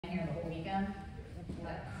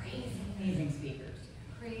amazing speakers.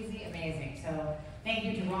 Crazy amazing. So thank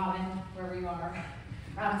you to Robin, wherever you are.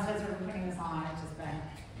 Robin Spitzer for putting this on. It's just been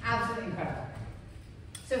absolutely incredible.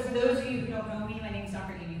 So for those of you who don't know me, my name is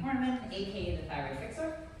Dr. Amie Hornaman, aka the Thyroid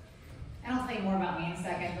Fixxr. And I'll tell you more about me in a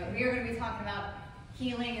second, but we are going to be talking about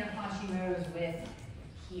healing your Hashimoto's with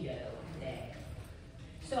keto today.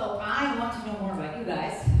 So I want to know more about you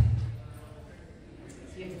guys.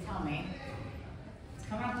 So you have to tell me. It's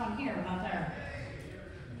coming up on here, but not there.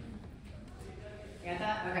 You got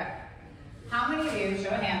that? Okay. How many of you, show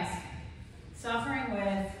of hands, suffering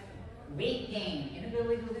with weight gain,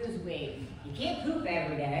 inability to lose weight? You can't poop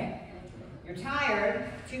every day. You're tired,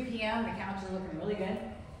 2 p.m., the couch is looking really good.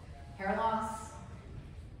 Hair loss.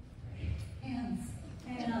 Hands,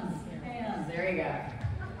 hands, hands. There you go.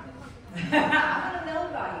 I want to know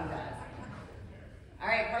about you guys. All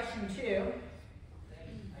right, question 2.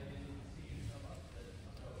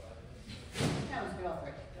 That was good, all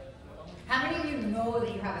 3. How many of you know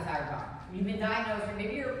that you have a thyroid problem? You've been diagnosed, or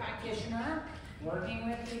maybe you're a practitioner working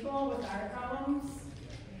with people with thyroid problems.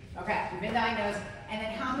 Okay, you've been diagnosed. And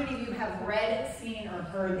then how many of you have read, seen, or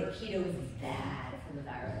heard that keto is bad for the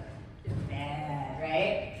thyroid? It's bad,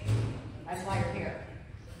 right? That's why you're here.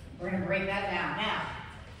 We're going to break that down. Now,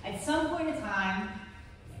 at some point in time,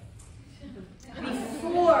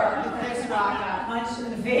 before Chris Rock got punched in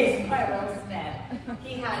the face by Will Smith,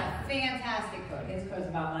 he had a fantastic quote. His quote's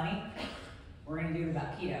about money. We're going to do it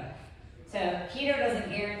about keto. So keto doesn't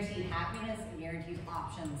guarantee happiness, it guarantees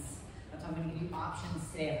options. So I'm going to give you options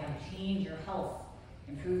today of how to change your health,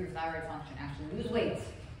 improve your thyroid function, actually lose weight,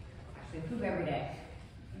 actually poop every day.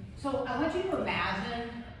 So I want you to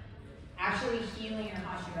imagine actually healing your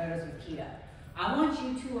Hashimoto's with keto. I want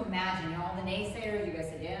you to imagine, you know, all the naysayers, you guys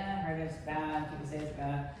said, yeah, I heard it's bad, people say it's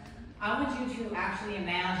bad. I want you to actually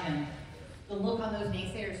imagine the look on those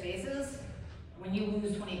naysayers' faces when you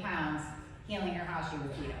lose 20 pounds healing your Hashi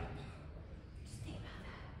with keto. Just think about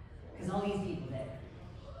that. Because all these people did.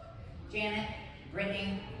 Janet,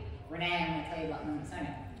 Brittany, Renee, I'm going to tell you about them in a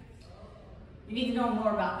second. You need to know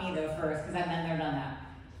more about me though first, because I've been there, done that.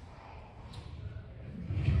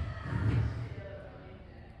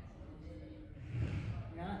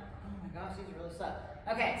 Oh my gosh, these really suck.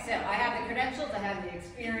 Okay, so I have the credentials, I have the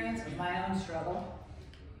experience of my own struggle,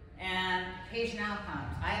 and patient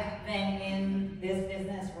outcomes. I have been in this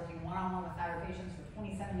business working one-on-one with thyroid patients for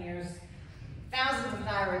 27 years. Thousands of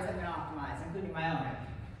thyroids have been optimized, including my own.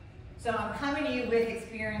 So I'm coming to you with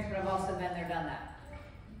experience, but I've also been there, done that.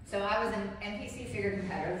 So I was an NPC figure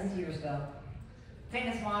competitor, this is years ago.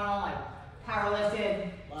 Fitness model, I powerlifted,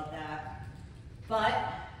 love that. But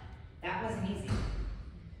that wasn't easy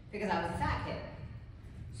because I was a fat kid.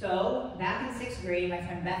 So back in 6th grade, my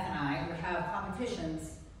friend Beth and I would have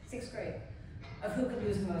competitions, 6th grade, of who could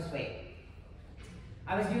lose the most weight.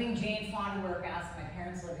 I was doing Jane Fonda workouts in my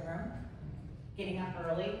parents' living room, getting up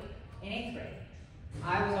early in 8th grade.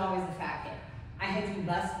 I was always the fat kid. I had to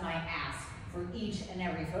bust my ass for each and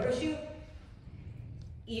every photo shoot,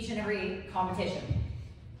 each and every competition.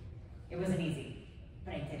 It wasn't easy,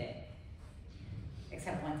 but I did it.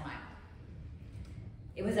 Except one time.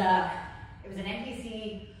 It was an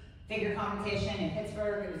NPC figure competition in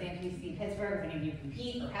Pittsburgh. It was NPC Pittsburgh. If any of you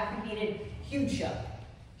compete or have competed, huge show.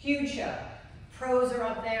 Huge show. Pros are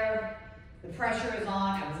up there. The pressure is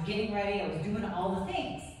on. I was getting ready. I was doing all the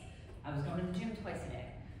things. I was going to the gym twice a day.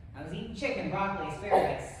 I was eating chicken, broccoli,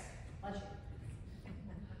 asparagus, lunch.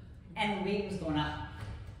 And the weight was going up.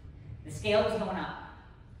 The scale was going up.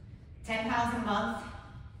 10 pounds a month,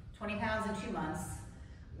 20 pounds in 2 months.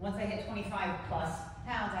 Once I hit 25 plus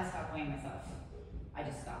pounds, I stopped weighing myself. I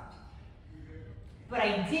just stopped. But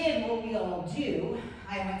I did what we all do.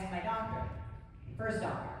 I went to my doctor, first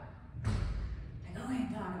doctor. I go, hey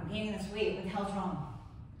doc, I'm gaining this weight. What the hell's wrong?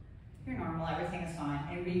 You're normal, everything is fine.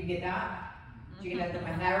 Anybody, you get that? Did you get that?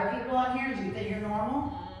 My thyroid people on here, did you think you're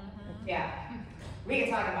normal? Yeah. We can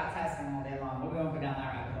talk about testing all day long, but we won't go down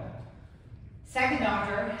that rabbit hole. Second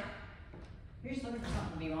doctor, you're just looking for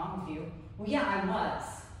something to be wrong with you. Well, yeah, I was.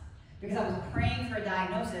 Because I was praying for a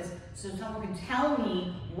diagnosis so someone could tell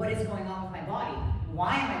me what is going on with my body.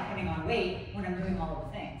 Why am I putting on weight when I'm doing all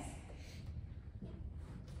of the things?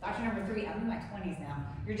 Doctor number 3, I'm in my 20s now.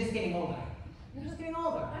 You're just getting older. You're just getting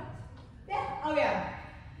older. Yeah, oh yeah.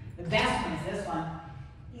 The best one is this one.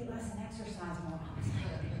 Eat less and exercise more. I was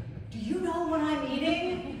like, do you know what I'm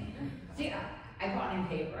eating? See, I brought in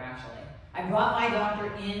paper actually. I brought my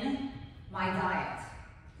doctor in my diet.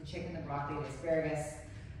 The chicken, the broccoli, the asparagus,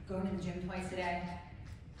 going to the gym twice a day.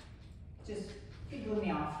 Just, it blew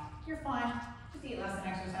me off. You're fine. Just eat less and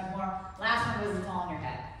exercise more. Last one was it's all in your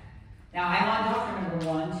head. Now I'm on doctor number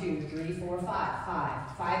 1, 2, 3, 4, 4,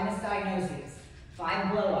 5. 5 misdiagnoses,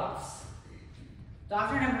 5 blow-ups.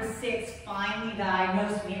 Doctor number 6 finally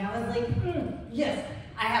diagnosed me, and I was like, yes,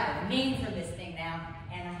 I have a name for this thing now,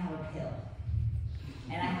 and I have a pill.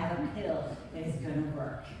 And I have a pill that is gonna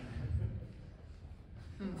work.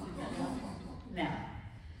 Now,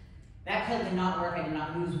 that pill did not work. I did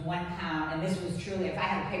not lose 1 pound, and this was truly, if I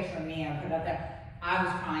had a picture of me, I would put it up there, I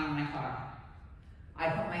was crying in my car. I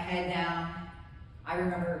put my head down. I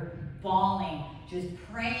remember bawling, just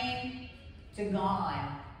praying to God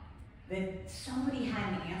that somebody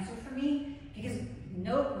had an answer for me, because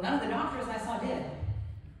none of the doctors I saw did.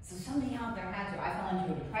 So somebody out there had to. I fell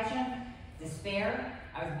into a depression, despair.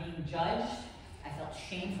 I was being judged. I felt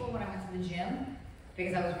shameful when I went to the gym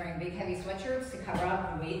because I was wearing big heavy sweatshirts to cover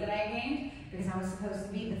up the weight that I gained, because I was supposed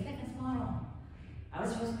to be the fitness model. I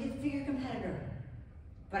was supposed to be the figure competitor,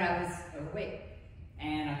 but I was overweight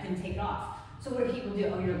and I couldn't take it off. So what do people do?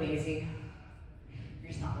 Oh, you're lazy.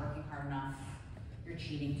 You're just not working hard enough. You're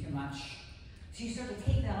cheating too much. So you start to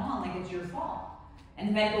take that on like it's your fault. And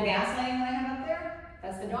the medical gaslighting that I have up there,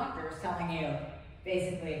 that's the doctors telling you,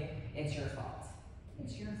 basically, it's your fault.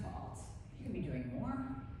 It's your fault. You can be doing more.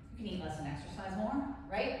 You can eat less and exercise more,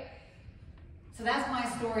 right? So that's my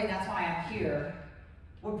story, that's why I'm here.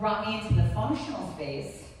 What brought me into the functional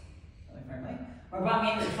space, really firmly, what brought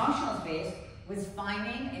me into the functional space was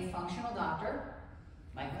finding a functional doctor,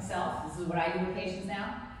 like myself, this is what I do with patients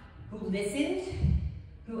now, who listened,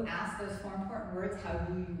 who asked those 4 important words, how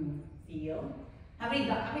do you feel? How many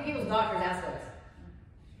people's doctors ask those?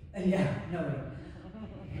 Yeah, nobody.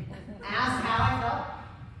 Asked how I felt,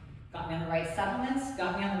 got me on the right supplements,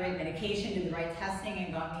 got me on the right medication, did the right testing,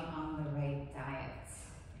 and got me on the right diets,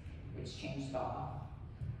 which changed it all.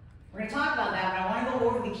 We're going to talk about that, but I want to go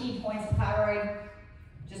over the key points of thyroid,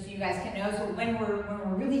 just so you guys can know. So when we're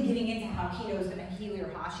really getting into how keto is going to heal your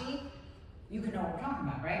Hashi, you can know what we're talking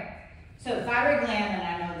about, right? So thyroid gland,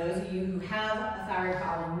 and I know those of you who have a thyroid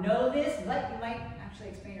problem know this, but you might actually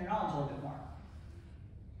expand your knowledge a little bit more.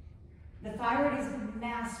 The thyroid is the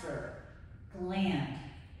master gland.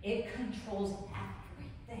 It controls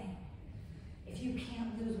everything. If you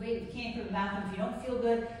can't lose weight, if you can't go to the bathroom, if you don't feel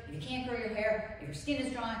good, if you can't grow your hair, if your skin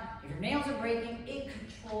is dry, if your nails are breaking, it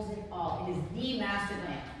controls it all. It is the master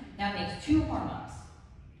gland. Now it makes 2 hormones,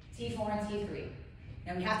 T4 and T3.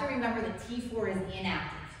 Now we have to remember that T4 is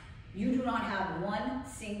inactive. You do not have 1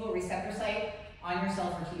 single receptor site on your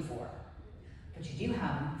cell for T4, but you do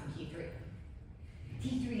have them for T3.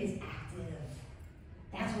 T3 is active.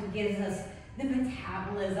 That's what gives us the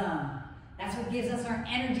metabolism. That's what gives us our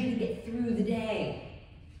energy to get through the day.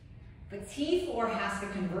 But T4 has to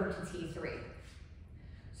convert to T3.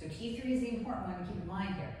 So T3 is the important one to keep in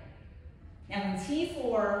mind here. Now when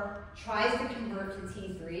T4 tries to convert to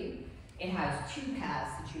T3, it has 2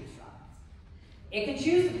 paths to choose from. It can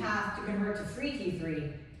choose the path to convert to free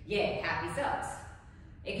T3, yay, happy cells.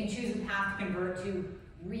 It can choose the path to convert to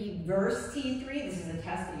reverse T3. This is a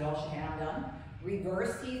test that you all should have done.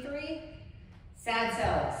 Reverse T3, sad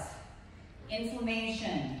cells,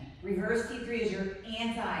 inflammation. Reverse T3 is your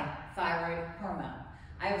anti-thyroid hormone.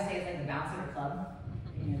 I always say it's like the bouncer club.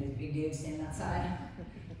 You know, these big dudes standing outside,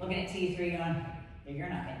 looking at T3 going, yeah, you're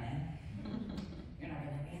not getting in. You're not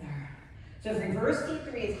getting in either. So if reverse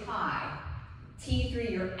T3 is high, T3,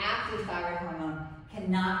 your active thyroid hormone,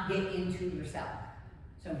 cannot get into your cell.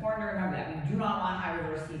 So important to remember that. We do not want high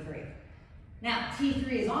reverse T3. Now,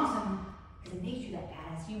 T3 is awesome because it makes you that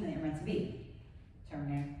badass human that you're meant to be.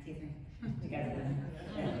 Terminator, T3. You guys know.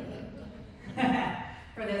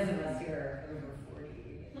 For those of us who are over 40.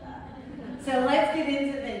 So let's get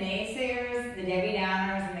into the naysayers, the Debbie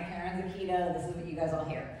Downers, and the Karens of keto. This is what you guys all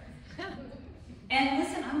hear. And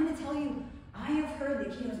listen, I'm going to tell you, I have heard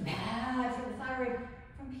that keto is bad for the thyroid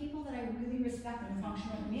from people that I really respect in the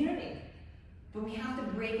functional community. But we have to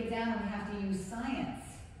break it down and we have to use science.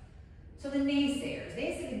 So the naysayers,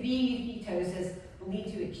 they say that being in ketosis will lead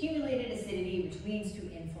to accumulated acidity, which leads to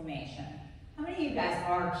inflammation. How many of you guys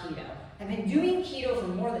are keto? Have been doing keto for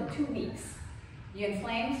more than 2 weeks? You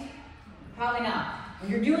inflamed? Probably not.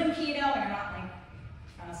 When you're doing keto and you're not like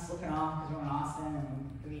kind of slipping off because we're in Austin and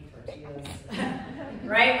we eat tortillas,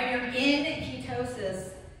 right? When you're in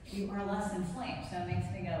ketosis, you are less inflamed. So it makes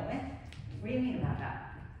me go, what do you mean about that?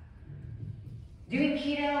 Doing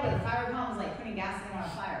keto with a thyroid problem is like putting gasoline on a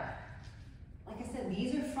fire. Like I said,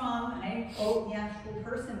 these are from, and I didn't quote the actual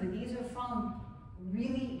person, but these are from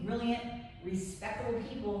really brilliant, respectable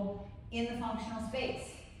people in the functional space.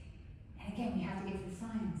 And again, we have to get to the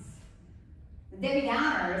science. The Debbie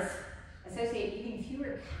Downers associate eating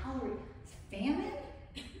fewer calories. Famine?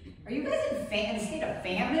 Are you guys in a state of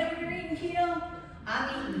famine when you're eating keto?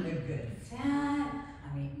 I'm eating the good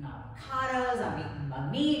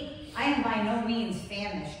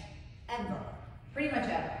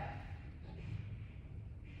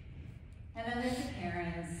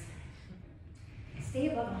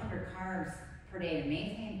 100 carbs per day to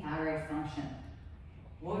maintain thyroid function.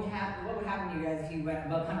 What would happen to you guys if you went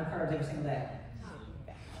above 100 carbs every single day?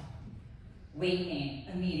 Weight gain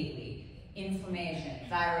immediately, inflammation,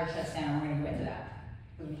 thyroid shuts down. We're going to go into that.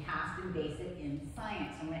 But we have to base it in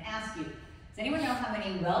science. I'm going to ask you, does anyone know how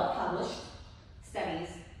many well-published studies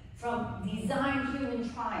from designed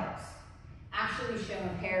human trials actually show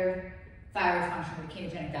impaired thyroid function with a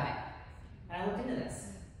ketogenic diet? And I looked into this.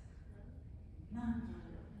 None.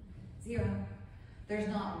 Zero. There's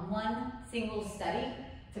not one single study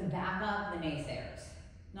to back up the naysayers.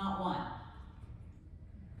 Not one.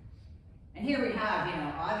 And here we have,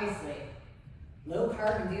 obviously,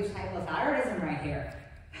 low-carb-induced hypothyroidism right here.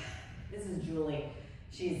 This is Julie.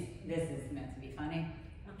 This is meant to be funny.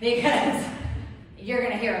 Because you're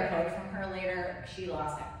going to hear a quote from her later. She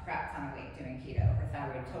lost a crap ton of weight doing keto. Her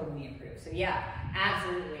thyroid totally improved. So yeah,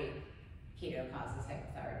 absolutely, keto causes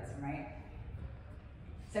hypothyroidism, right?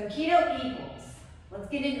 So keto equals, let's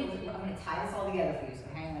get into it. I'm going to tie this all together for you,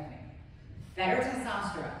 so hang with me. Better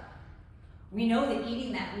testosterone. We know that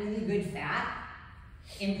eating that really good fat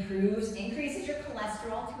increases your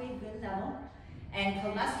cholesterol to a good level, and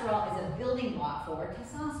cholesterol is a building block for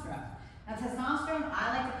testosterone. Now testosterone,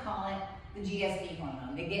 I like to call it the GSP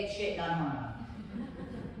hormone, the get shit done hormone.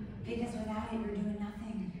 Because without it, you're doing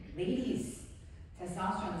nothing. Ladies,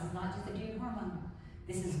 testosterone, this is not just a dude hormone.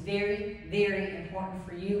 This is very, very important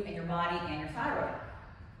for you and your body and your thyroid.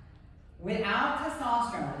 Without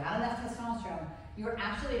testosterone, without enough testosterone, you're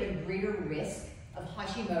actually at a greater risk of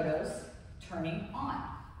Hashimoto's turning on.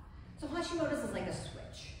 So Hashimoto's is like a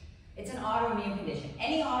switch. It's an autoimmune condition.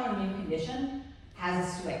 Any autoimmune condition has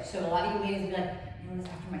a switch. So a lot of you ladies will be like, it was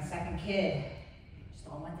after my second kid, just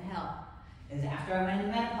all went to hell. It was after I went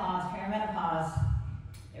into menopause, perimenopause,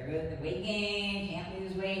 there goes the weight gain, can't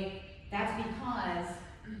lose weight. That's because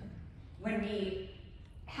when we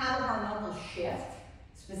have a hormonal shift,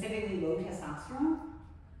 specifically low testosterone,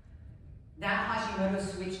 that Hashimoto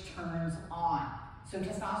switch turns on. So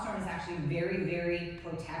testosterone is actually very, very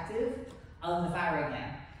protective of the thyroid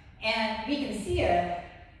gland. And we can see it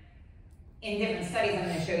in different studies I'm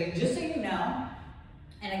going to show you, just so you know.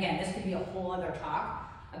 And again, this could be a whole other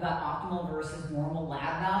talk about optimal versus normal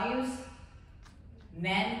lab values.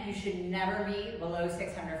 Men, you should never be below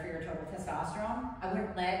 600 for your total testosterone. I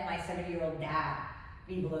wouldn't let my 70-year-old dad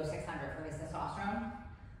be below 600 for his testosterone.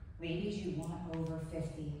 Ladies, you want over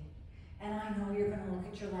 50. And I know you're going to look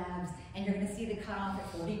at your labs and you're going to see the cutoff at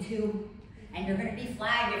 42. And you're going to be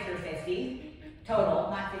flagged if you're 50. Total,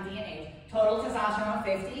 not 50 in age. Total testosterone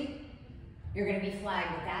 50. You're going to be flagged,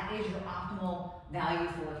 but that is your optimal value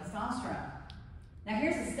for testosterone. Now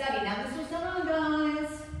here's a study. Now this was done on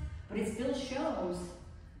guys, but it still shows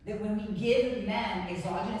that when we give men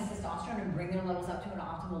exogenous testosterone and bring their levels up to an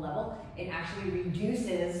optimal level, it actually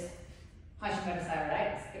reduces Hashimoto's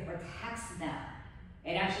thyroiditis. It protects them.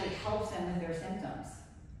 It actually helps them with their symptoms.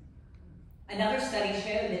 Another study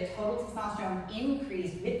showed that total testosterone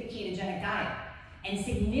increased with the ketogenic diet, and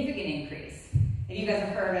significant increase. And you guys have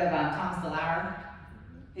heard of Thomas DeLauer.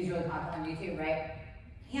 He's really popular on YouTube, right?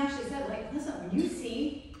 He actually said, like, listen, when you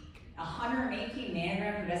see 118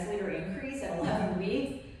 nanogram per deciliter increase at 11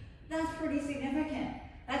 weeks, that's pretty significant.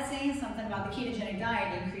 That's saying something about the ketogenic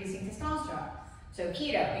diet increasing testosterone. So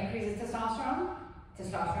keto increases testosterone,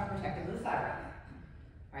 testosterone protective of the thyroid.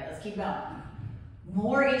 All right, let's keep going.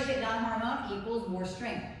 More get shit done hormone equals more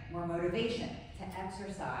strength, more motivation to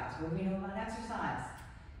exercise. What do we know about exercise?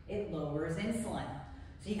 It lowers insulin.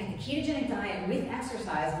 So you got the ketogenic diet with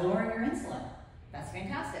exercise lowering your insulin. That's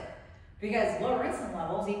fantastic. Because lower insulin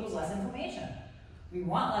levels equals less inflammation. We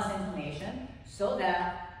want less inflammation so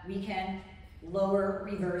that we can lower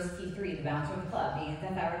reverse T3, the bouncer of the club, the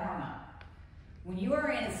antithyroid hormone. When you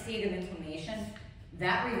are in a state of inflammation,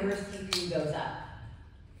 that reverse T3 goes up.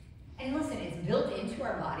 And listen, it's built into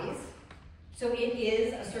our bodies, so it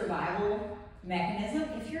is a survival mechanism.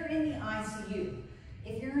 If you're in the ICU,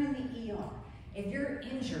 if you're in the ER, if you're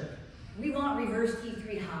injured, we want reverse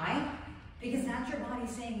T3 high because that's your body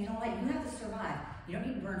saying, you know what, you have to survive. You don't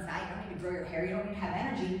need to burn fat, you don't need to grow your hair, you don't need to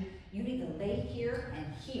have energy. You need to lay here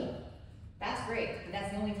and heal. That's great, but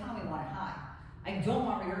that's the only time we want it high. I don't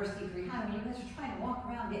want reverse T3 high when you guys are trying to walk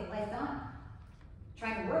around, get life done,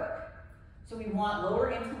 trying to work. So we want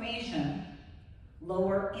lower inflammation,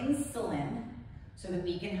 lower insulin, so that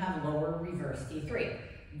we can have lower reverse T3,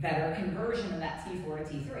 better conversion of that T4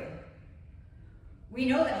 to T3. We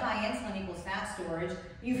know that high insulin equals fat storage.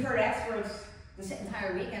 You've heard experts this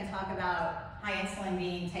entire weekend talk about high insulin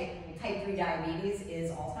being type 3 diabetes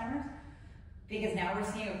is Alzheimer's, because now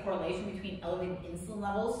we're seeing a correlation between elevated insulin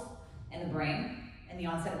levels in the brain and the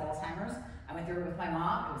onset of Alzheimer's. I went through it with my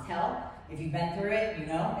mom, it was hell. If you've been through it, you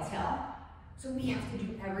know it's hell. So we have to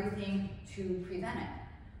do everything to prevent it.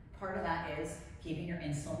 Part of that is keeping your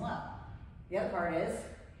insulin low. The other part is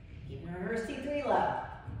keeping reverse T3 low.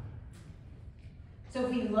 So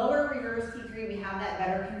if we lower reverse T3, we have that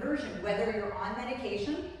better conversion, whether you're on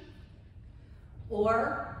medication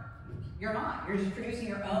or you're not. You're just producing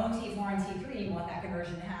your own T4 and T3, you want that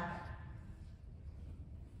conversion to happen.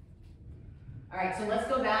 All right, so let's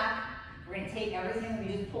go back. We're gonna take everything that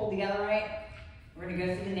we just pulled together, right? We're gonna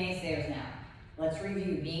go through the naysayers now. Let's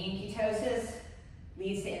review. Being in ketosis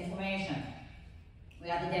leads to inflammation. We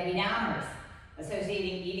got the Debbie Downers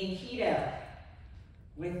associating eating keto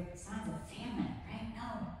with signs of famine, right?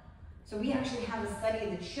 No. So we actually have a study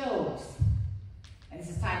that shows, and this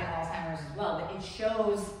is tied to Alzheimer's as well, but it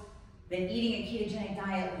shows that eating a ketogenic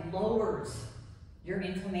diet lowers your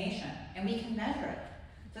inflammation, and we can measure it.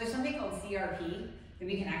 So there's something called CRP that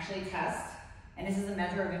we can actually test, and this is a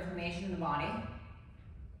measure of inflammation in the body.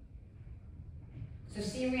 So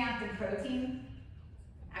C-reactive protein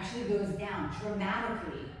actually goes down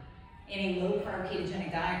dramatically in a low-carb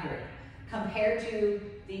ketogenic diet group compared to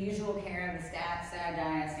the usual care of the SAD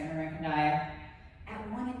diet, standard American diet. At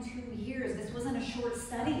 1 and 2 years, this wasn't a short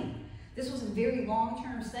study. This was a very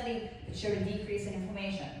long-term study that showed a decrease in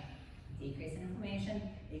inflammation. Decrease in inflammation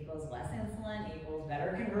equals less insulin, equals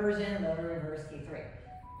better conversion, lower reverse T3.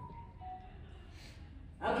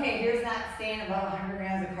 Okay, here's that staying above 100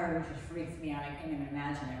 grams of carb, which just freaks me out. I can't even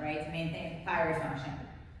imagine it, right? To maintain thyroid function.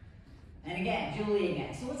 And again, Julie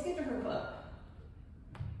again. So let's get to her quote.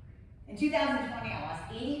 In 2020, I lost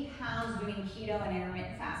 80 pounds doing keto and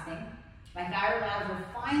intermittent fasting. My thyroid labs were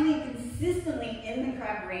finally consistently in the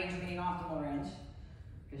correct range, meaning optimal range,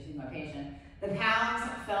 because she's my patient. The pounds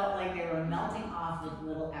felt like they were melting off with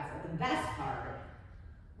little effort. The best part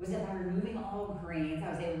was that by removing all grains,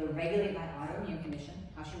 I was able to regulate my autoimmune condition,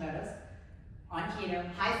 Hashimoto's, on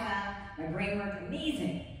keto, high fat, my brain worked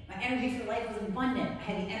amazing. My energy for life was abundant. I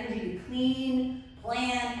had the energy to clean,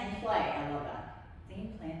 plan, and play. I love that.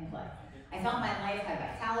 Clean, plan, and play. I felt my life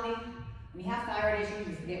had vitality. When you have thyroid issues,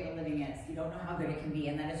 you forget what living is. You don't know how good it can be,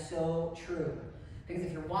 and that is so true. Because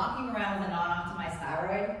if you're walking around with a non-optimized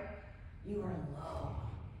thyroid, you are low.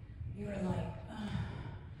 You are like,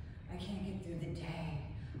 I can't get through the day.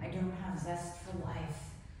 I don't have zest for life.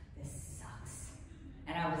 This sucks.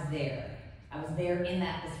 And I was there. I was there in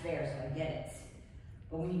that despair, so I get it.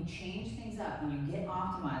 But when you change things up, when you get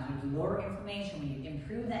optimized, when you lower inflammation, when you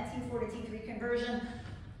improve that T4 to T3 conversion,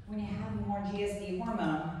 when you have more GSD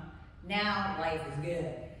hormone, now life is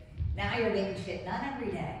good. Now you're getting shit done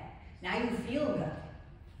every day. Now you feel good.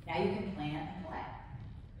 Now you can plan and play.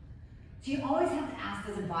 So you always have to ask,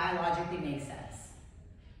 does it biologically make sense?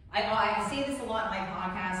 I say this a lot in my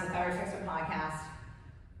podcast, the Thyroid Fixxr podcast.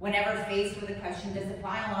 Whenever faced with the question, does it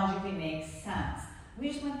biologically make sense? We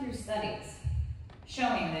just went through studies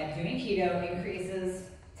showing that doing keto increases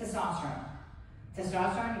testosterone.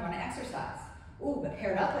 Testosterone, you want to exercise. Ooh, but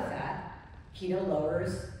paired up with that, keto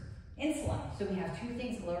lowers insulin. So we have two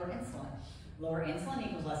things to lower insulin. Lower insulin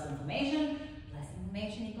equals less inflammation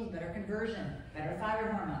equals better conversion, better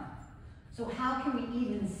thyroid hormone. So how can we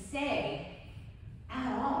even say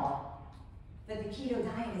at all that the keto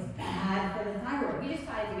diet is bad for the thyroid? We just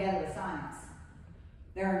tie it together with science.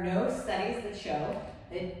 There are no studies that show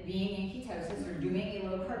that being in ketosis or doing a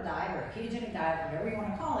low-carb diet or a ketogenic diet, whatever you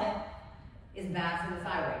want to call it, is bad for the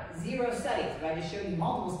thyroid. 0 studies, but I just showed you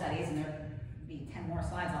multiple studies, and there will be 10 more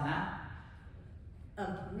slides on that,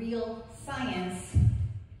 of real science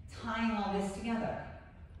tying all this together.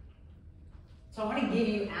 So I want to give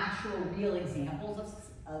you actual real examples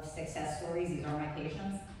of success stories. These are my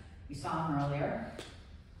patients. You saw them earlier.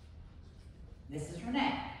 This is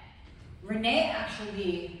Renee. Renee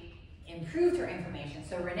actually improved her inflammation.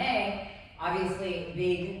 So Renee, obviously,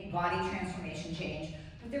 big body transformation change,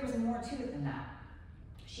 but there was more to it than that.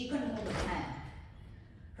 She couldn't hold a pen.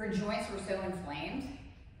 Her joints were so inflamed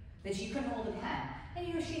that she couldn't hold a pen.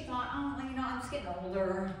 And she thought, oh, I'm just getting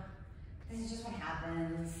older. This is just what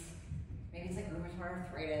happens. Maybe it's like rheumatoid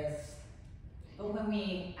arthritis. But when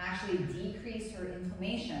we actually decreased her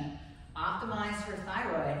inflammation, optimized her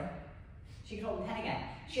thyroid, she could hold a pen again.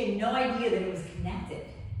 She had no idea that it was connected.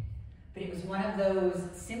 But it was one of those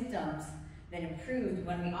symptoms that improved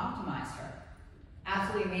when we optimized her.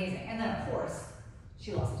 Absolutely amazing. And then, of course,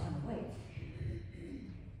 she lost a ton of weight.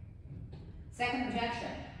 Second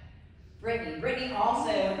objection, Brittany. Brittany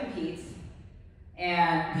also competes,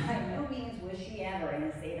 and by no means was she ever in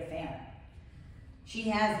a state of famine. She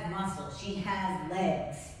has muscles, she has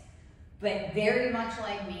legs, but very much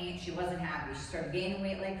like me, she wasn't happy. She started gaining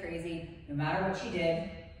weight like crazy. No matter what she did,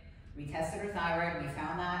 We tested her thyroid, we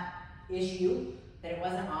found that issue, that it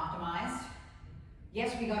wasn't optimized.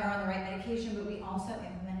 Yes, we got her on the right medication, but we also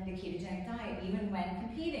implemented a ketogenic diet, even when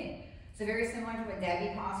competing. So very similar to what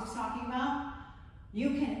Debbie Poss was talking about, you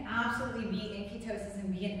can absolutely be in ketosis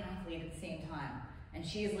and be an athlete at the same time. And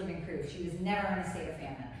she is living proof. She was never in a state of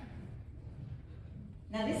famine.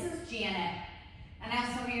 Now this is Janet, and I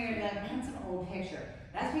have some of you that that's an old picture.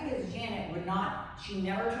 That's because Janet would not, she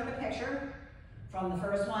never took a picture from the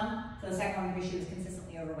first one to the second one because she was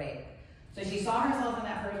consistently overweight. So she saw herself in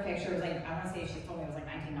that first picture, it was like, I want to say she told me it was like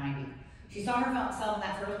 1990. She saw herself in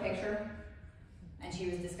that first picture, and she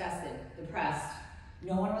was disgusted, depressed.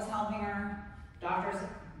 No one was helping her. Doctors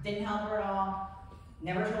didn't help her at all.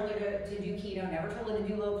 Never told her to do keto, never told her to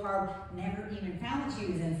do low carb, never even found that she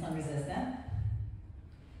was insulin resistant.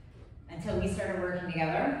 Until we started working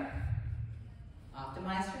together,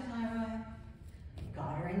 optimized her thyroid,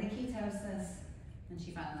 got her into ketosis, and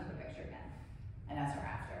she finally took a picture again. And that's her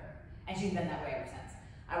after. And she's been that way ever since.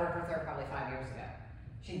 I worked with her probably 5 years ago.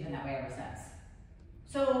 She's been that way ever since.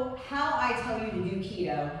 So how I tell you to do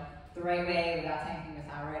keto the right way without tanking your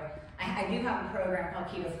thyroid, I do have a program called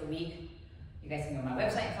Keto for a Week. You guys can go to my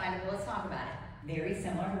website and find it, but let's talk about it. Very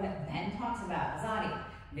similar to what Ben talks about, Azadi.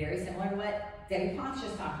 Very similar to what Debbie Potts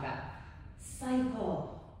just talked about.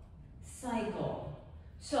 Cycle.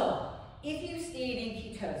 So, if you stayed in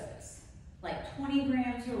ketosis, like 20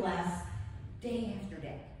 grams or less, day after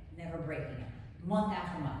day, never breaking it, month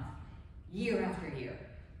after month, year after year,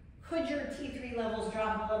 could your T3 levels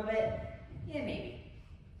drop a little bit? Yeah, maybe.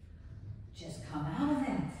 Just come out of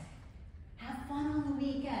it. Have fun on the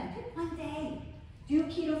weekend. Pick one day. Do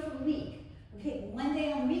keto for the week. Okay, one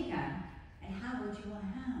day on the weekend, and have what you want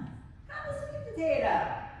to have. Have a sweet potato.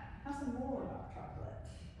 Have some more dark chocolate.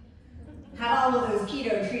 Have all of those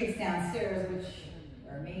keto treats downstairs, which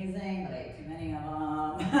are amazing, but I ate too many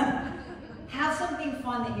of them. Have something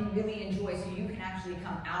fun that you really enjoy so you can actually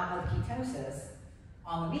come out of ketosis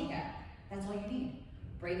on the weekend. That's all you need.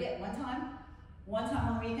 Break it one time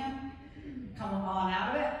on the weekend, come on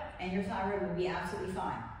out of it, and your thyroid will be absolutely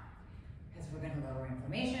fine. Because we're going to lower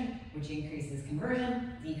inflammation, which increases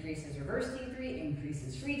conversion, decreases reverse T3,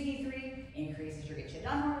 increases free T3, increases your get shit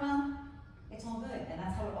done hormone. It's all good, and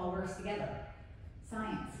that's how it all works together.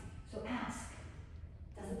 Science. So ask,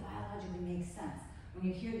 does it biologically make sense? When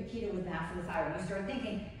you hear the keto was bad for the thyroid, you start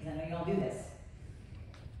thinking, because I know you all do this,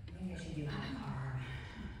 maybe I should do high carb.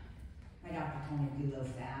 My doctor told me to do low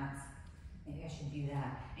fats. Maybe I should do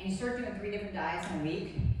that. And you start doing 3 different diets in a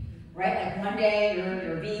week, right? Like one day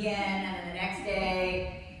you're vegan, and then the next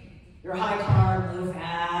day you're high carb, low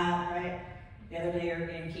fat, right? The other day you're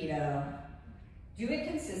in keto. Do it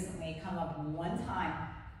consistently, come up one time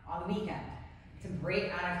on the weekend to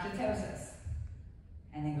break out of ketosis,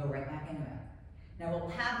 and then go right back into it. Now what will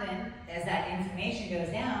happen as that inflammation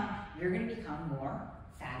goes down, you're going to become more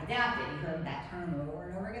fat adapted. You heard that term over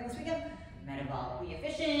and over again this weekend. Metabolically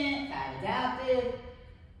efficient, fat adapted.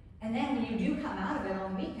 And then when you do come out of it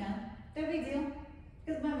on the weekend, no big deal.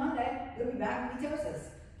 Because by Monday, you'll be back in ketosis.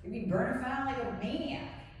 You'll be burning fat like a maniac.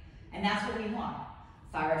 And that's what we want.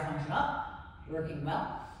 Thyroid function up, working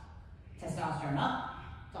well. Testosterone up,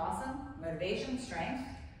 it's awesome. Motivation, strength.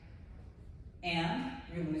 And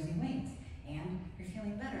you're losing weight. And you're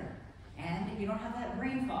feeling better. And you don't have that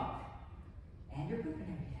brain fog. And you're pooping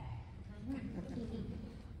every day.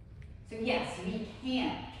 So yes, we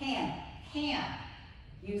can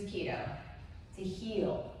use keto to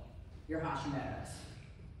heal your Hashimoto's.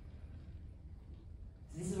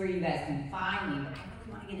 So this is where you guys can find me, but I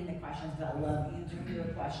really want to get into questions, but I love answering your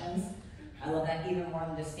questions. I love that even more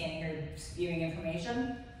than just standing here spewing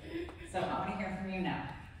information. So I want to hear from you now.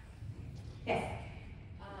 Yes?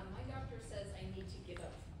 My doctor says I need to give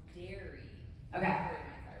up dairy Okay. for my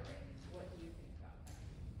thyroid. What do you think about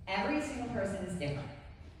that? Every single person is different.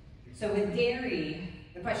 So with dairy,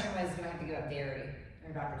 the question was, do I have to give up dairy?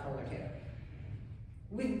 Your doctor told her to.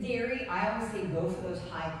 With dairy, I always say go for those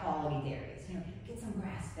high quality dairies. You know, get some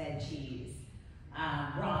grass-fed cheese,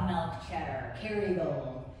 raw milk cheddar,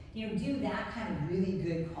 Kerrygold. You know, do that kind of really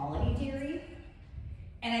good quality dairy.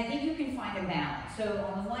 And I think you can find a balance. So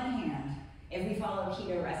on the one hand, if we follow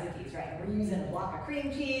keto recipes, right, we're using a block of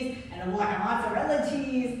cream cheese and a block of mozzarella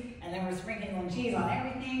cheese, and then we're sprinkling cheese on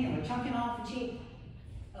everything, and we're chunking off the cheese.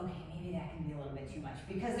 Okay, maybe that can be a little bit too much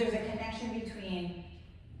because there's a connection between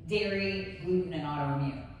dairy, gluten, and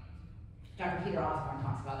autoimmune. Dr. Peter Osborne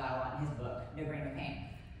talks about that a lot in his book, No Grain, No Pain.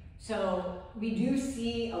 So we do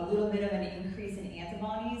see a little bit of an increase in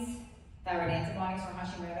antibodies, thyroid antibodies for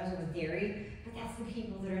Hashimoto's with dairy, but that's the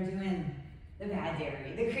people that are doing the bad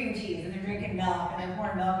dairy, the cream cheese, and they're drinking milk, and they're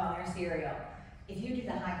pouring milk on their cereal. If you do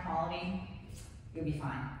the high quality, you'll be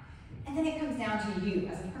fine. And then it comes down to you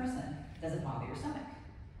as a person. Does it bother your stomach?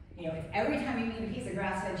 You know, if every time you eat a piece of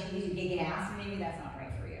grass-fed cheese you get gas, maybe that's not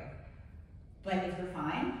right for you. But if you're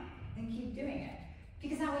fine, then keep doing it.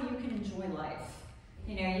 Because that way you can enjoy life.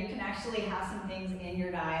 You know, you can actually have some things in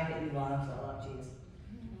your diet that you love, so I love cheese.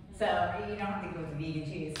 So you don't have to go with the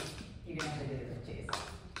vegan cheese. You can actually do it with cheese.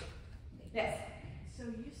 Yes? So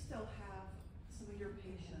you still have some of your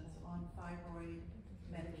patients on thyroid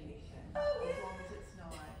medication, Oh, as yeah. long as it's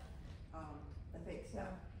not the fake stuff.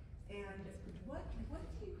 And what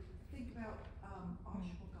do you think about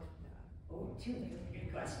ashwagandha? Oh, two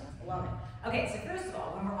good questions. I love it. Okay, so first of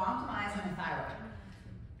all, when we're optimizing the thyroid,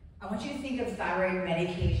 I want you to think of thyroid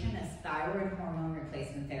medication as thyroid hormone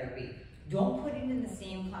replacement therapy. Don't put it in the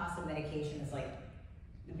same class of medication as like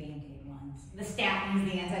the Band-Aid ones, the statins,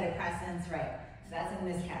 the antidepressants, right? So that's in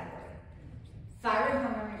this category. Thyroid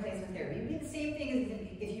hormone replacement therapy would be the same thing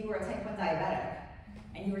as if you were a type 1 diabetic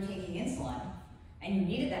and you were taking insulin and you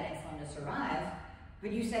needed that insulin to survive,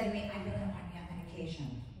 but you said to me, I really don't want to be on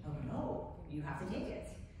medication. Oh no, you have to take it.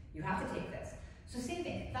 You have to take this. So same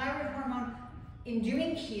thing, thyroid hormone. In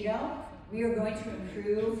doing keto, we are going to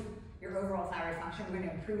improve your overall thyroid function. We're going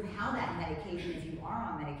to improve how that medication, if you are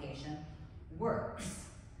on medication, works.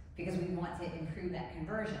 Because we want to improve that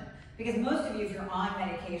conversion. Because most of you, if you're on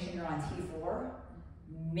medication, you're on T4,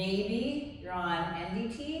 maybe you're on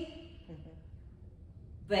NDT,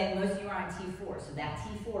 but most of you are on T4. So that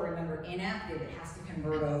T4, remember, inactive, it has to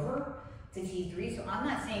convert over to T3. So I'm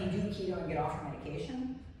not saying do keto and get off your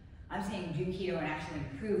medication. I'm saying do keto and actually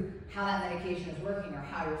improve how that medication is working or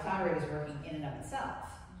how your thyroid is working in and of itself.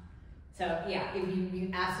 So yeah, if you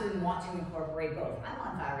absolutely want to incorporate both. I'm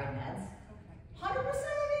on thyroid meds. 100%,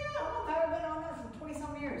 yeah, I'm on thyroid med on there for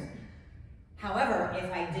 20-some years. However,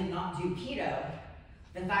 if I did not do keto,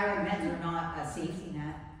 the thyroid meds are not a safety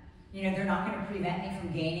net. You know, they're not going to prevent me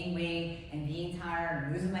from gaining weight and being tired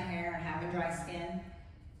and losing my hair and having dry skin.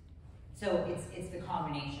 So it's the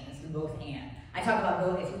combination, it's the both and. I talk about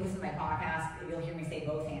both. If you listen to my podcast, you'll hear me say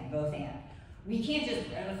both and, both and. We can't just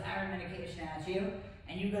throw thyroid medication at you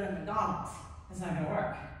and you go to McDonald's. That's not going to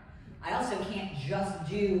work. I also can't just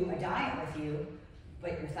do a diet with you,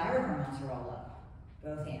 but your thyroid hormones are all up.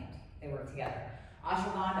 Both and. They work together.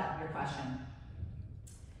 Ashwagandha, your question.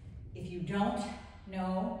 If you don't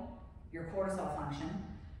know your cortisol function,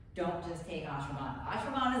 don't just take ashwagandha.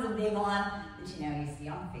 Ashwagandha is a big one that you see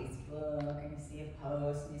on Facebook, and you see a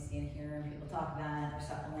post, and you see it here, and people talk about it, or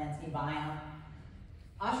supplements, and you buy them.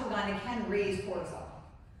 Ashwagandha can raise cortisol.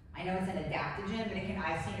 I know it's an adaptogen, but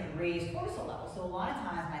I've seen it raise cortisol levels. So a lot of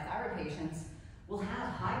times my thyroid patients will have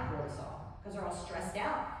high cortisol because they're all stressed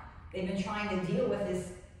out. They've been trying to deal with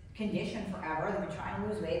this condition forever. They've been trying to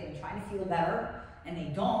lose weight, they've been trying to feel better, and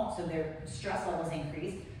they don't, so their stress levels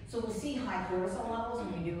increase. So we'll see high cortisol levels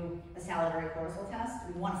when we do a salivary cortisol test.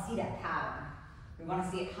 We want to see that pattern. We want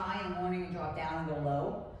to see it high in the morning and drop down and go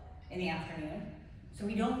low in the afternoon. So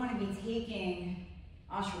we don't want to be taking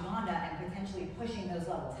ashwagandha and potentially pushing those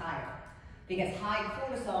levels higher. Because high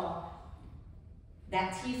cortisol,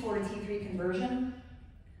 that T4 to T3 conversion,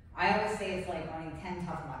 I always say it's like running 10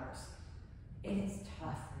 Tough Mudders. It is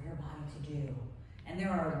tough for your body to do. And there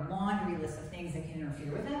are a laundry list of things that can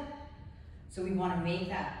interfere with it. So we want to make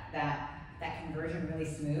that conversion really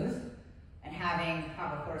smooth, and having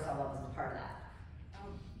proper cortisol levels is part of that.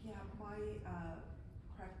 Yeah, my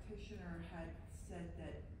practitioner had said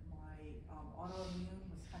that my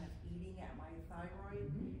autoimmune was kind of eating at my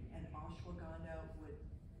thyroid, and ashwagandha would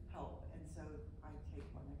help, and so I take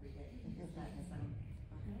one every day. Is that okay?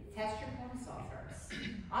 Test your cortisol first.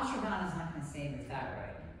 Ashwagandha is not going to save your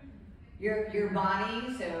thyroid. Your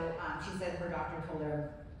body, so she said her doctor told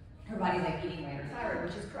her body's like eating away at her thyroid,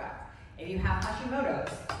 which is correct. If you have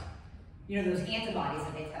Hashimoto's, you know those antibodies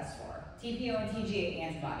that they test for, TPO and TGA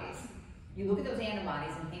antibodies. You look at those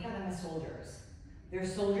antibodies and think of them as soldiers. They're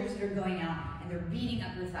soldiers that are going out and they're beating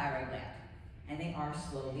up your thyroid gland, and they are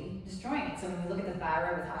slowly destroying it. So when we look at the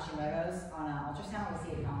thyroid with Hashimoto's on an ultrasound, we'll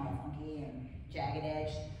see it all funky and jagged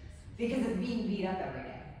edged because it's being beat up every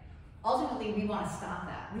day. Ultimately, we want to stop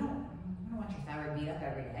that. We don't want your thyroid beat up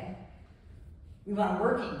every day. We want it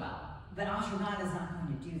working well, but ashwagandha is not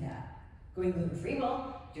going to do that. Going gluten-free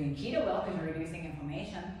will, doing keto will because you're reducing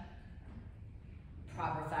inflammation.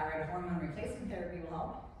 Proper thyroid hormone replacement therapy will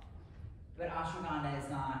help, but ashwagandha is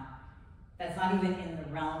not, that's not even in the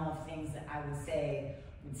realm of things that I would say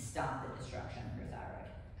would stop the destruction of your thyroid.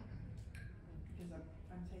 Because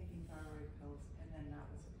I'm taking thyroid pills, and then that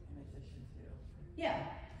was in addition to.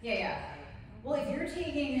 Yeah. Well, if you're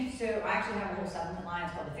taking, so I actually have a whole supplement line,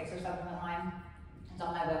 it's called the Fixxr supplement line. It's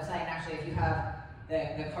on my website, and actually if you have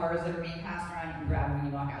the cards that are being passed around, you can grab them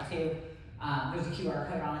when you walk out too. There's a QR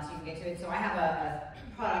code on it so you can get to it. So I have a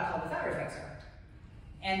product called the Thyroid Fixxr.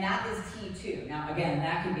 And that is T2. Now again,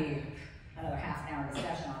 that could be another half an hour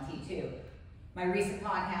discussion on T2. My recent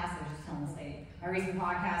podcast, I was just telling this lady, my recent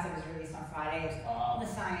podcast that was released on Friday is all the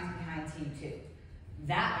science behind T2.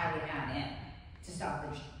 That I would add in to stop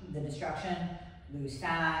the destruction, lose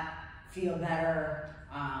fat, feel better,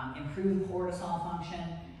 improve cortisol function.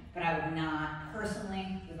 But I would not,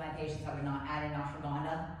 personally, with my patients, I would not add in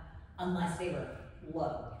ashwagandha unless they were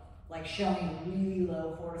low, like showing really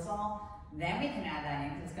low cortisol. Then we can add that in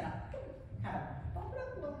because it's going to kind of bump it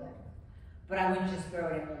up a little bit. But I wouldn't just throw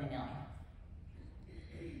it in willy-nilly.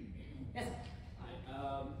 Yes?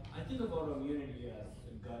 I think of autoimmunity as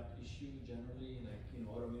a gut issue generally, like,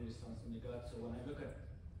 autoimmune response in the gut. So when I look at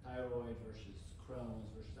thyroid versus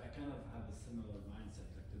Crohn's versus, I kind of have a similar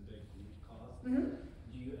mindset, like the big root cause. Mm-hmm.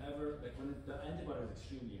 Do you ever, like when the antibody is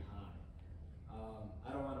extremely high,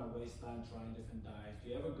 I don't want to waste time trying different diets.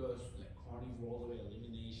 Do you ever go like carnivore all the way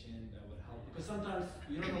elimination that would help? Because sometimes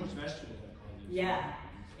you don't know which vegetables are called. Yeah,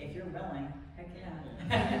 if you're willing, heck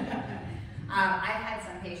yeah. I've had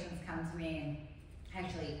some patients come to me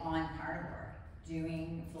actually on carnivore,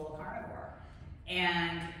 doing full carnivore.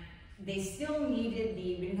 And they still needed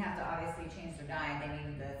we didn't have to obviously change their diet, they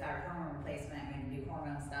needed the thyroid hormone replacement, we needed to do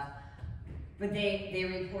hormone stuff. But they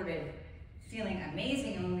reported feeling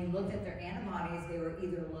amazing, and when we looked at their antibodies, they were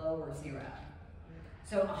either low or zero.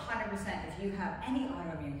 So 100%, if you have any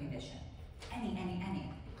autoimmune condition,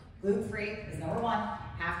 any, gluten-free is number one,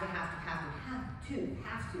 have to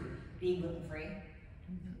be gluten-free.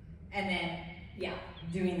 And then, yeah,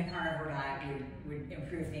 doing the carnivore diet would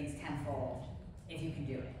improve things tenfold if you can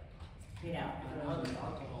do it. How does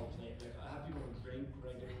alcohol play? Like, I have people who drink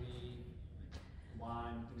regularly,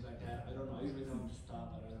 wine, things like that. I don't know. I usually tell them to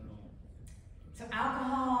stop, but I don't know. So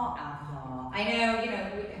alcohol. I know,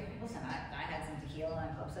 listen, I had some tequila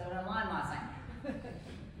and club soda and lime last night.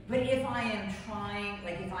 But if I am trying,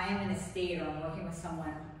 like if I am in a state or I'm working with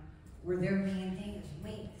someone where their main thing is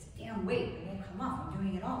this damn weight, it won't come off, I'm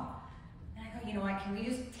doing it all. And I go, you know what, can we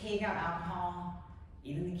just take out alcohol,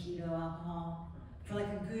 even the keto alcohol, for like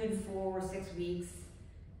a good 4 or 6 weeks?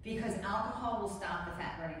 Because alcohol will stop the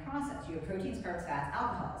fat burning process. You have proteins, carbs, fats,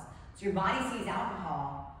 alcohols. So your body sees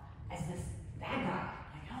alcohol as this bad guy.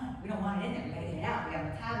 Like, oh, we don't want it in there, we gotta get it out, we gotta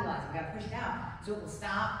metabolize it, we gotta push it out. So it will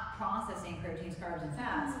stop processing proteins, carbs, and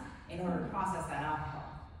fats in order to process that alcohol.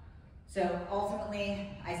 So ultimately,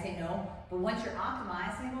 I say no, but once you're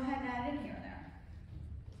optimized, then go ahead and add it in here and there.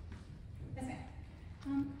 Yes,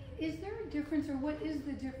 ma'am. Is there a difference, or what is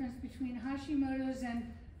the difference between Hashimoto's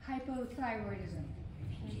and hypothyroidism?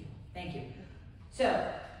 Thank you.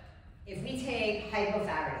 So, if we take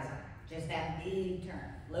hypothyroidism, just that big term,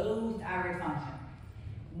 low thyroid function,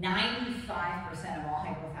 95% of all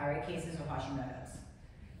hypothyroid cases are Hashimoto's.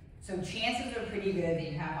 So chances are pretty good that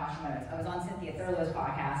you have Hashimoto's. I was on Cynthia Thurlow's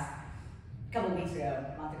podcast a couple of weeks ago,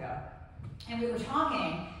 a month ago, and we were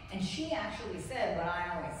talking, and she actually said what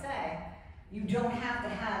I always say, you don't have to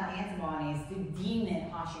have antibodies to deem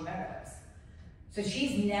it Hashimoto's. So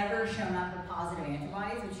she's never shown up with positive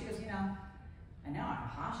antibodies, but she goes, I know I'm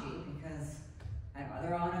Hashi because I have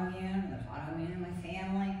other autoimmune, there's autoimmune in my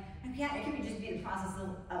family. And yeah, it could just be the process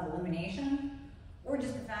of elimination, or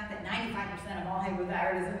just the fact that 95% of all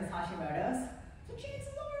hypothyroidism is Hashimoto's. So chances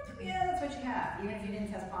are, yeah, that's what you have, even if you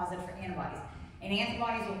didn't test positive for antibodies. And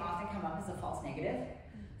antibodies will often come up as a false negative.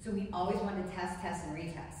 So we always want to test, and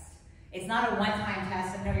retest. It's not a one-time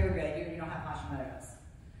test and no, you're good, you don't have Hashimoto's.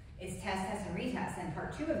 It's test, and retest. And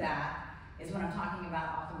part 2 of that is when I'm talking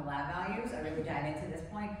about optimal lab values. I really dive into this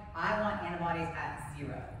point. I want antibodies at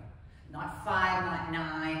 0. Not 5, not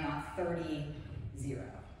 9, not 30, 0.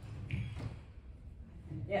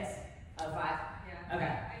 Yes? 5? Yeah. Okay.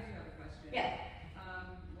 I do have a question. Yeah.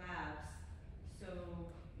 Labs. So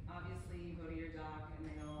obviously you go to your doc and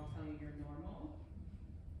they all tell you you're normal.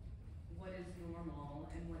 What is normal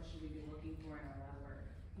and what should we be looking for in our lab work?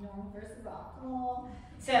 Normal versus optimal.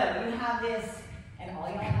 So you have this, and all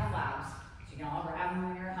y'all have labs. So you can all grab them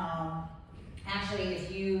when you're at home. Actually,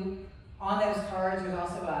 if you, on those cards, there's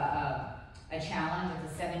also a challenge.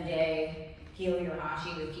 It's a 7-day heal your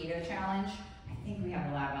Hashi with keto challenge. I think we have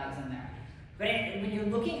the lab values in there. But when you're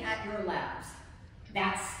looking at your labs,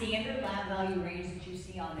 that standard lab value range that you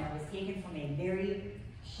see on there was taken from a very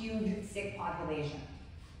huge sick population.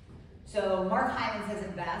 So Mark Hyman says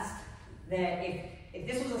it best, that if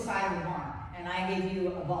this was the side of a barn, and I gave you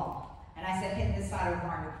a ball, and I said hit this side of a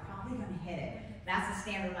barn, you're probably going to hit it. That's the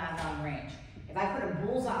standard lab value range. If I put a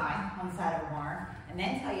bullseye on the side of a barn, and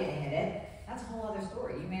then tell you to hit it, that's a whole other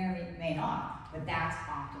story. You may or may not. but that's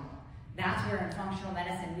optimal. That's where in functional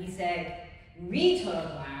medicine we say, we took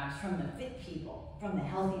labs from the fit people, from the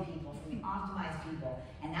healthy people, from the optimized people,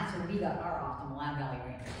 and that's where we got our optimal lab value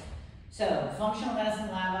ranges. So functional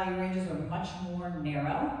medicine lab value ranges are much more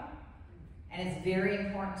narrow, and it's very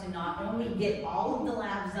important to not only get all of the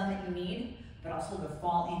labs done that you need, but also to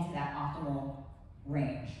fall into that optimal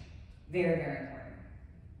range. Very, very important.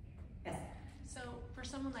 Yes? So for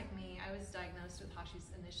someone like me, I was diagnosed with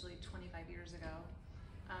Hashi's initially 25 years ago.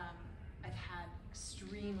 I've had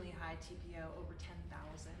extremely high TPO, over 10,000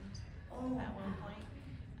 at one point.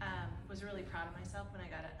 Was really proud of myself when I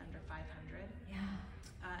got it under 500. Yeah.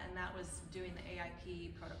 And that was doing the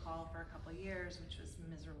AIP protocol for a couple of years, which was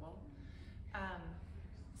miserable.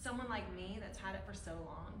 Someone like me that's had it for so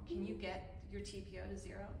long, can you get your TPO to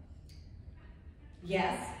 0?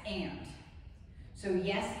 Yes, and. So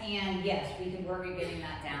yes, and yes, we can work at getting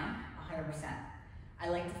that down, 100%. I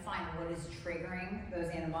like to find what is triggering those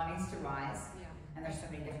antibodies to rise. Yeah. And there's so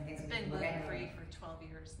many different things. It's been gluten-free for 12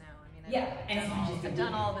 years now. I mean, I've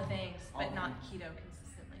done all the things, but not keto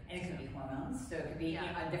consistently. And it could be hormones, so it could be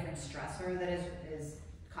a different stressor that is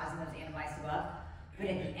causing those antibodies to go up. But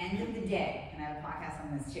at the end of the day, and I have a podcast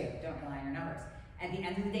on this too, don't rely on your numbers. At the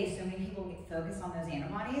end of the day, so many people get focused on those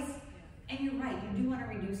antibodies, and you're right, you do want to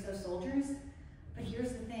reduce those soldiers, but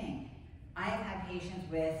here's the thing. I have had patients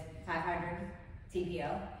with 500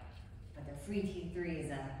 TPO, but their free T3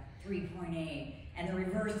 is a 3.8, and the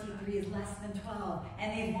reverse T3 is less than 12,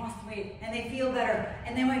 and they've lost weight, and they feel better.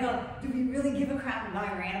 And then I go, do we really give a crap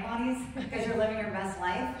about your antibodies because you're living your best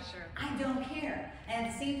life? Sure. I don't care. And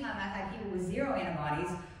at the same time, I've had people with 0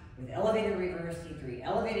 antibodies, with elevated reverse T3,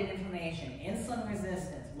 elevated inflammation, insulin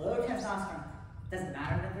resistance, low testosterone. Does it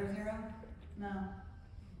matter that they're 0? No.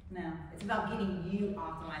 It's about getting you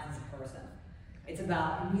optimized as a person. It's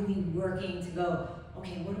about really working to go,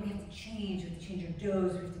 okay, what do we have to change? We have to change our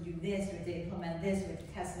dose, we have to do this, we have to implement this, we have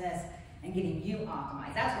to test this, and getting you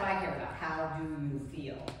optimized. That's what I care about. How do you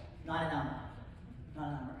feel? Not a number. Not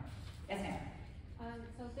a number. Yes, ma'am.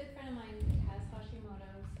 So a good friend of mine has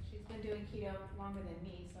Hashimoto's. She's been doing keto longer than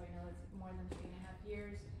me, so I know it's more than 3.5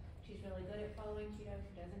 years. She's really good at following keto.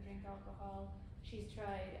 She doesn't drink alcohol. She's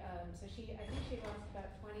tried, I think she lost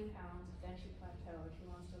about 20 pounds, then she plateaued. She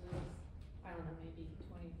wants to lose, I don't know, maybe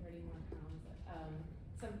 20, 30 more pounds,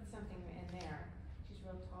 something in there. She's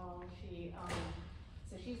real tall.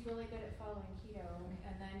 So she's really good at following keto.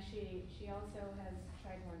 And then she also has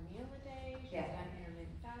tried 1 meal a day. She's done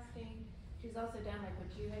intermittent fasting. She's also done like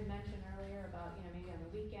what you had mentioned earlier about, maybe on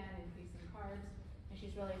the weekend increasing carbs. And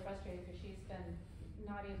she's really frustrated because she's been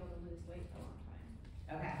not able to lose weight for a long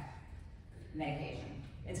time. Okay. Medication.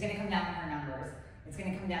 It's going to come down to her numbers. It's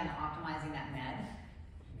going to come down to optimizing that med.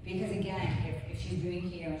 Because again, if she's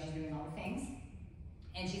doing keto and she's doing all the things,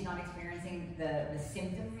 and she's not experiencing the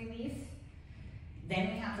symptom relief,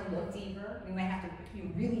 then we have to look deeper. We might have to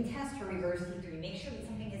really test her reverse T3, make sure that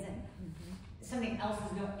something else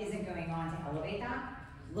isn't going on to elevate that.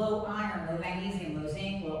 Low iron, low magnesium, low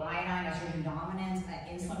zinc, low iodine, estrogen dominance,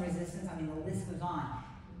 insulin resistance. I mean, the list goes on.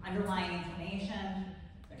 Underlying inflammation.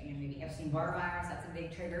 Maybe Epstein-Barr virus, that's a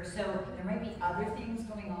big trigger. So there might be other things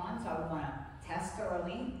going on, so I would want to test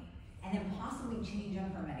thoroughly, and then possibly change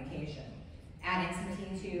up her medication. Add in some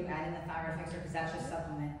T2, add in the Thyroid Fixxr, because that's just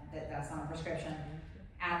supplement, that's not a prescription.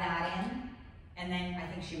 Add that in, and then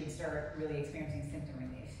I think she would start really experiencing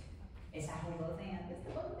symptom relief. It's that whole low fan, it's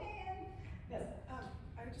the low fan. Yes.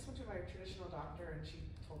 I just went to my traditional doctor, and she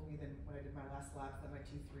told me that when I did my last lab that my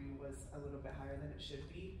T3 was a little bit higher than it should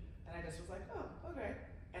be, and I just was like, oh, okay.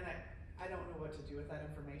 And I don't know what to do with that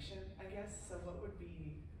information, I guess. So what would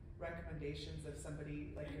be recommendations if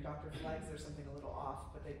somebody, like your doctor flags there's something a little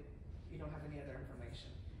off, but you don't have any other information?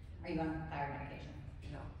 Are you on thyroid medication?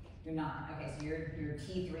 No. You're not? Okay, so your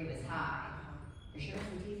T3 was high. You're sure it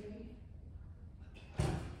was the T3?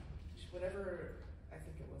 Whatever, I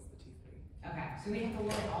think it was the T3. Okay, so we have to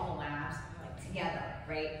look at all the labs together,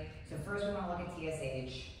 right? So first we want to look at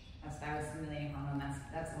TSH. That's thyroid stimulating hormone.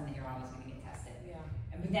 That's the one that you're always going to get tested. Yeah.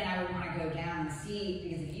 But then I would want to go down and see,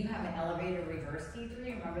 because if you have an elevated reverse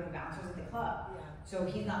T3, remember the bouncers at the club. Yeah. So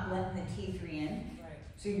he's not letting the T3 in. Right.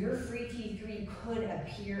 So your free T3 could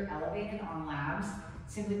appear elevated on labs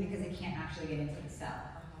simply because it can't actually get into the cell.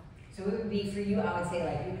 So it would be for you, I would say,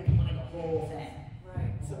 like, you could look at the whole thing.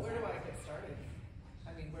 Right. So where do I get started?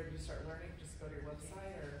 I mean, where do you start learning? Just go to your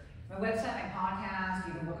website, or? My website, my podcast,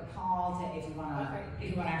 you can book a call to if you want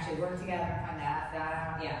to actually work together and find that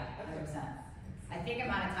out. Yeah, 100%. I think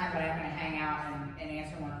I'm out of time, but I'm going to hang out and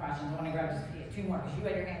answer more questions. I want to grab just 2 more because you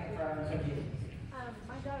had your hand up front. So you.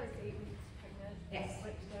 My daughter's 8 weeks pregnant. Yes.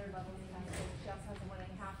 With their levels tested. She also has a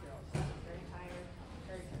 1.5-year-old, so she's very high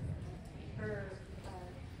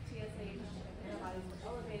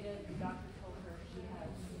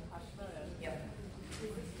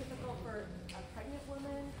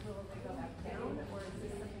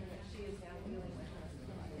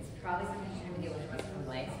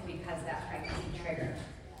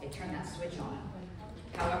turn that switch on.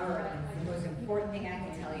 However, the most important thing I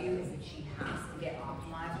can tell you is that she has to get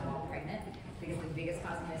optimized while pregnant, because the biggest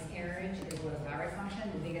cause of miscarriage is low thyroid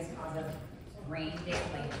function. The biggest cause of brain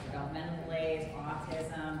damage, like developmental delays,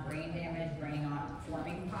 autism, brain damage, brain not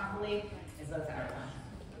forming properly, is low thyroid function.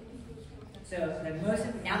 So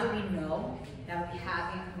now that we know, now that we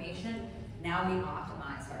have the information, now we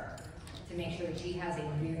optimize her to make sure that she has a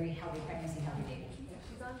very healthy pregnancy, healthy baby.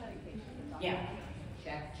 She's on medication. Yeah.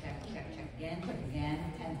 Check, check, check, check again,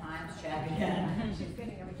 10 times, check again. She's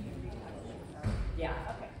getting everything retouched. Yeah.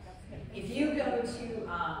 Okay, that's good. If you go to,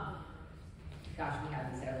 gosh, we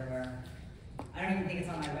have this everywhere. I don't even think it's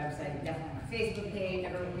on my website, but definitely on my Facebook page.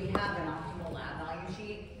 We have an optimal lab value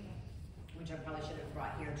sheet, which I probably should have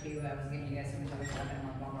brought here too. I was giving you guys so much other stuff and I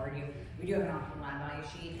want to bombard you. We do have an optimal lab value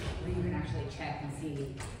sheet where you can actually check and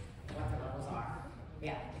see what the levels are.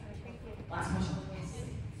 Yeah. Last question.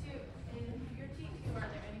 In your T2, are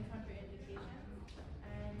there any contraindications?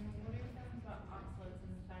 And what are your feelings about oxalates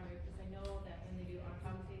in the thyroid? Because I know that when they do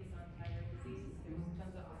autopsies on thyroid disease, there's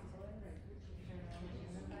tons of oxalate in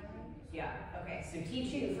the thyroid. Yeah, okay, so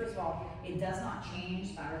T2, first of all, it does not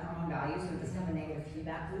change thyroid hormone values, so it doesn't have a negative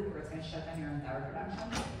feedback loop where it's going to shut down your own thyroid production.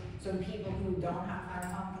 So people who don't have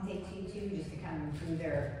thyroid hormone can take T2 just to kind of improve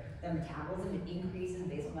their metabolism. It increases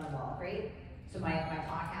basal metabolic rate. So my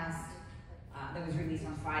podcast that was released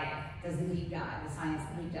on Friday does the deep dive, the science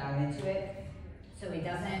deep dive into it. So it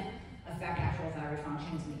doesn't affect actual thyroid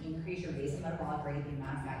function. It's going to increase your basal metabolic rate, the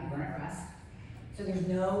amount of fat you burn at rest. So there's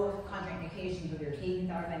no contraindications whether you're taking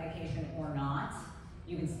thyroid medication or not.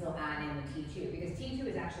 You can still add in the T2 because T2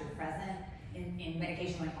 is actually present in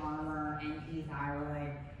medication like Armour, NP,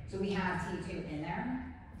 thyroid. So we have T2 in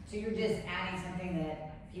there. So you're just adding something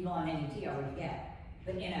that people on NUT already get,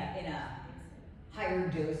 but in a higher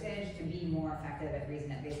dosage to be more effective at raising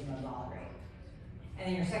that basal metabolic rate. And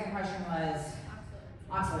then your second question was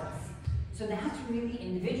oxalates. So that's really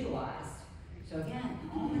individualized. So again,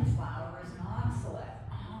 almond flour is an oxalate.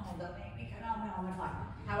 Oh, don't make me cut out my almond flour.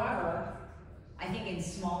 However, I think in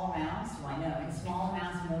small amounts, well I know, in small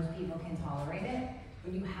amounts most people can tolerate it,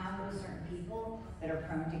 but you have those certain people that are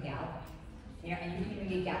prone to gout. Yeah, and you can even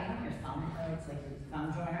get gout, your thumb hurts, like your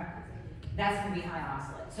thumb joint hurts. That's going to be high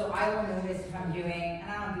oxalate. So I will notice if I'm doing, and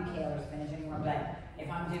I don't do kale or spinach anymore, but if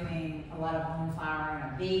I'm doing a lot of almond flour and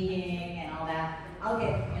I'm baking and all that, I'll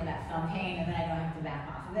get that thumb pain and then I don't have to back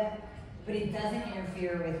off of it. But it doesn't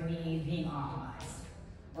interfere with me being optimized,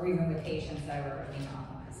 or even with patients that I work with being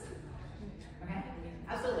optimized. Okay?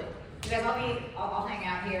 Absolutely. You guys, I'll hang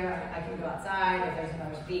out here. I can go outside if there's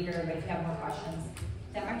another speaker, but if you have more questions,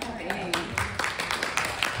 that might be